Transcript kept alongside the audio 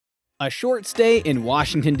A short stay in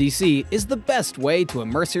Washington, D.C. is the best way to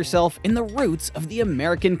immerse yourself in the roots of the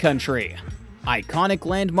American country. Iconic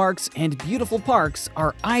landmarks and beautiful parks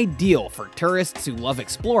are ideal for tourists who love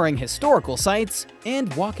exploring historical sites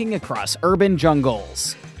and walking across urban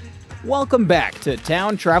jungles. Welcome back to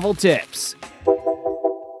Town Travel Tips.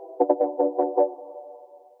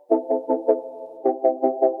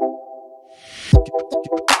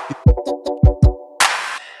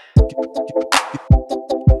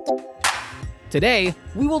 Today,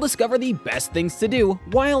 we will discover the best things to do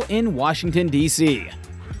while in Washington, D.C.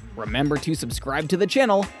 Remember to subscribe to the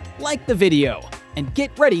channel, like the video, and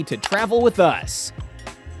get ready to travel with us.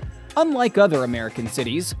 Unlike other American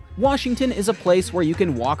cities, Washington is a place where you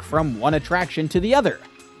can walk from one attraction to the other,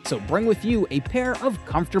 so bring with you a pair of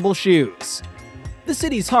comfortable shoes. The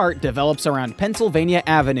city's heart develops around Pennsylvania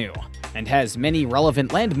Avenue and has many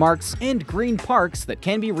relevant landmarks and green parks that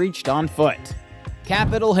can be reached on foot.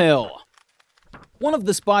 Capitol Hill. One of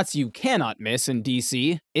the spots you cannot miss in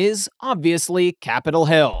DC is, obviously, Capitol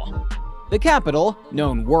Hill. The Capitol,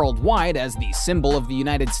 known worldwide as the symbol of the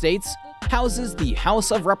United States, houses the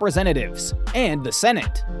House of Representatives and the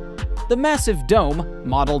Senate. The massive dome,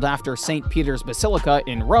 modeled after St. Peter's Basilica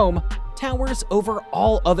in Rome, towers over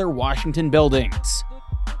all other Washington buildings.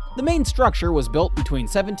 The main structure was built between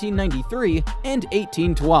 1793 and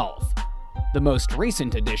 1812. The most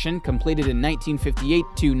recent addition, completed in 1958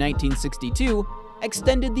 to 1962,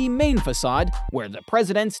 extended the main facade where the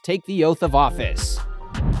presidents take the oath of office.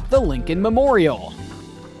 The Lincoln Memorial.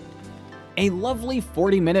 A lovely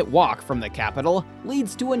 40-minute walk from the Capitol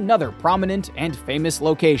leads to another prominent and famous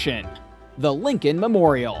location, the Lincoln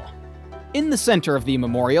Memorial. In the center of the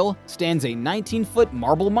memorial stands a 19-foot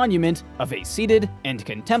marble monument of a seated and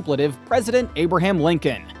contemplative President Abraham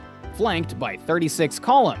Lincoln, flanked by 36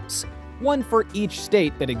 columns, one for each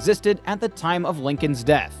state that existed at the time of Lincoln's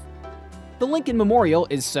death. The Lincoln Memorial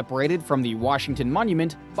is separated from the Washington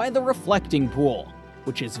Monument by the reflecting pool,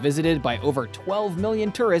 which is visited by over 12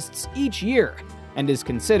 million tourists each year and is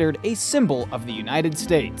considered a symbol of the United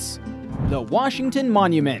States. The Washington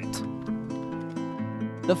Monument.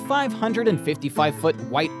 The 555-foot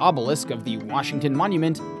white obelisk of the Washington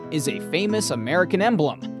Monument is a famous American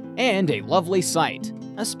emblem and a lovely sight,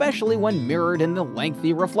 especially when mirrored in the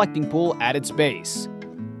lengthy reflecting pool at its base.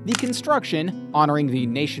 The construction, honoring the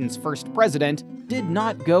nation's first president, did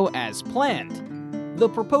not go as planned. The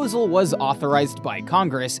proposal was authorized by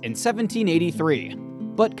Congress in 1783,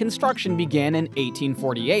 but construction began in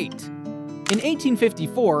 1848. In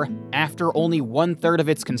 1854, after only one-third of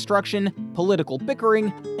its construction, political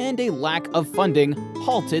bickering and a lack of funding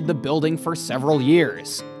halted the building for several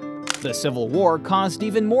years. The Civil War caused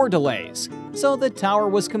even more delays, so the tower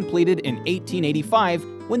was completed in 1885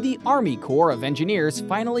 when the Army Corps of Engineers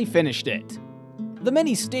finally finished it. The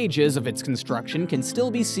many stages of its construction can still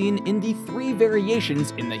be seen in the three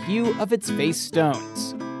variations in the hue of its face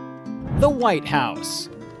stones. The White House.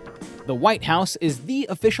 The White House is the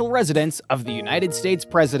official residence of the United States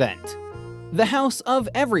President. The house of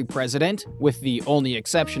every president, with the only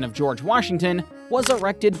exception of George Washington, was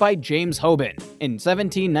erected by James Hoban in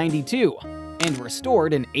 1792 and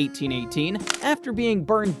restored in 1818 after being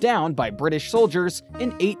burned down by British soldiers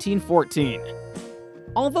in 1814.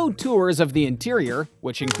 Although tours of the interior,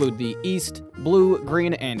 which include the East, Blue,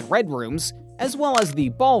 Green, and Red rooms, as well as the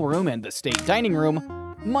ballroom and the state dining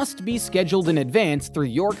room, must be scheduled in advance through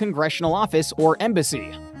your congressional office or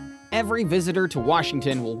embassy. Every visitor to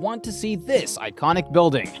Washington will want to see this iconic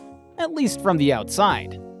building, at least from the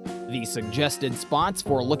outside. The suggested spots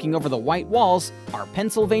for looking over the white walls are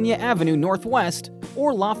Pennsylvania Avenue Northwest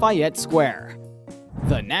or Lafayette Square.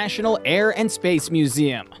 The National Air and Space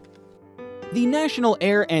Museum. The National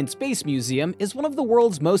Air and Space Museum is one of the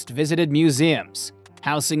world's most visited museums,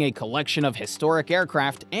 housing a collection of historic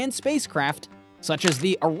aircraft and spacecraft such as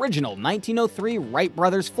the original 1903 Wright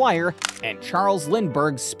Brothers Flyer and Charles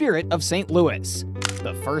Lindbergh's Spirit of St. Louis,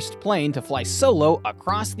 the first plane to fly solo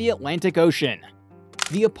across the Atlantic Ocean.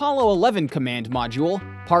 The Apollo 11 command module,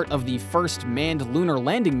 part of the first manned lunar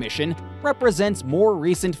landing mission, represents more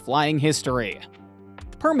recent flying history.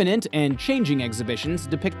 Permanent and changing exhibitions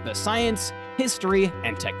depict the science, history,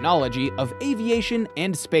 and technology of aviation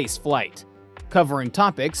and space flight, covering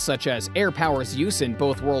topics such as air power's use in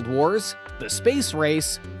both world wars, the space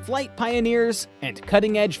race, flight pioneers, and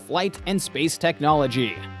cutting-edge flight and space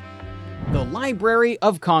technology. The Library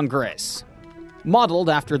of Congress. Modeled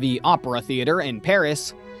after the Opera Theater in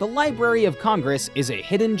Paris, the Library of Congress is a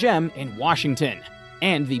hidden gem in Washington,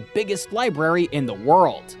 and the biggest library in the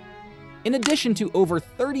world. In addition to over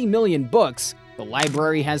 30 million books, the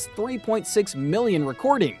library has 3.6 million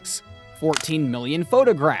recordings, 14 million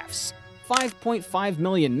photographs, 5.5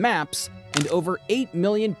 million maps, and over 8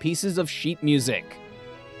 million pieces of sheet music.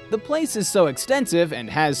 The place is so extensive and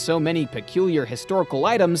has so many peculiar historical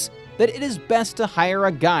items that it is best to hire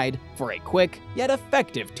a guide for a quick yet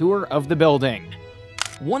effective tour of the building.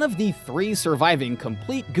 One of the 3 surviving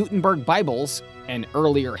complete Gutenberg Bibles, an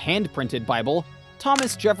earlier hand-printed Bible,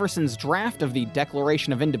 Thomas Jefferson's draft of the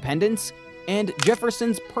Declaration of Independence, and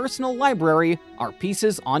Jefferson's personal library are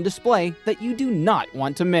pieces on display that you do not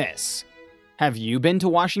want to miss. Have you been to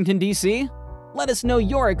Washington, D.C.? Let us know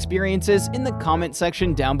your experiences in the comment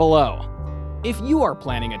section down below. If you are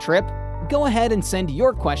planning a trip, go ahead and send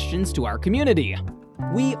your questions to our community.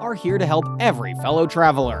 We are here to help every fellow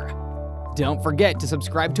traveler. Don't forget to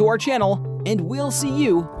subscribe to our channel, and we'll see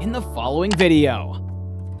you in the following video.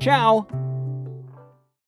 Ciao!